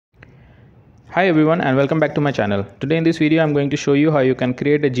Hi everyone and welcome back to my channel. Today in this video I'm going to show you how you can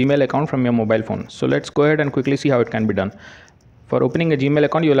create a Gmail account from your mobile phone. So let's go ahead and quickly see how it can be done. For opening a Gmail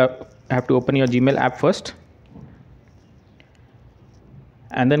account, you'll have to open your Gmail app first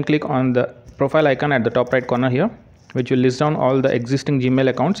and then click on the profile icon at the top right corner here, which will list down all the existing Gmail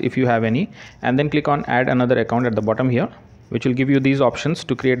accounts if you have any, and then click on add another account at the bottom here, which will give you these options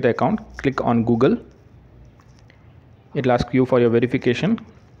to create the account. Click on Google. It'll ask you for your verification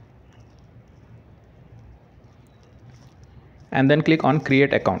and then click on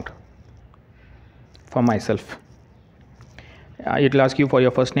create account for myself. It will ask you for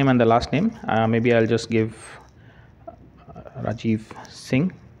your first name and the last name. Maybe I'll just give Rajiv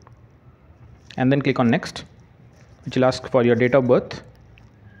Singh and then click on next, which will ask for your date of birth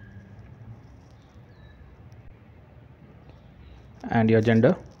and your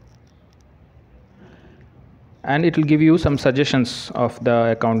gender, and it will give you some suggestions of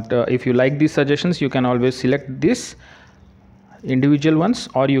the account. If you like these suggestions, you can always select this individual ones,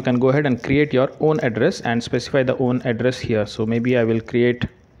 or you can go ahead and create your own address and specify the own address here. So maybe I will create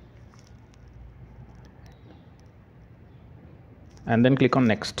and then click on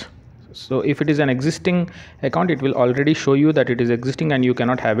next. So if it is an existing account, it will already show you that it is existing and you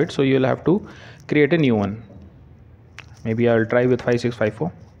cannot have it, so you will have to create a new one. Maybe I will try with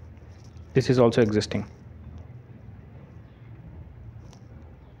 5654. This is also existing.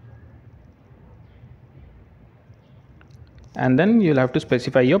 And then you'll have to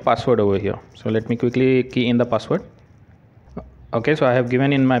specify your password over here. So let me quickly key in the password. Okay, so I have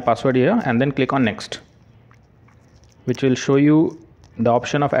given in my password here, and then click on next, which will show you the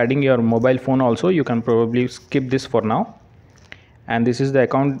option of adding your mobile phone also. You can probably skip this for now, and this is the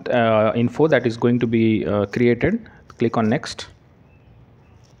account info that is going to be created. Click on next.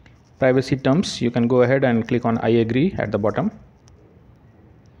 Privacy terms, you can go ahead and click on I agree at the bottom.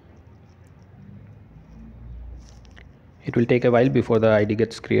 It will take a while before the ID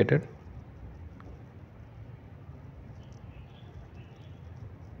gets created.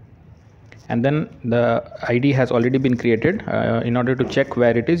 And then the ID has already been created. In order to check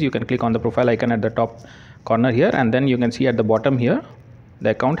where it is, you can click on the profile icon at the top corner here, and then you can see at the bottom here the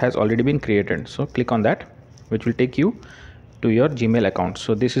account has already been created. So click on that, which will take you to your Gmail account.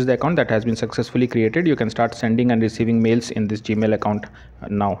 So this is the account that has been successfully created. You can start sending and receiving mails in this Gmail account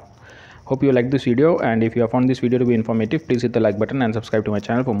now. Hope you liked this video, and if you have found this video to be informative, please hit the like button and subscribe to my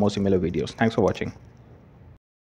channel for more similar videos. Thanks for watching.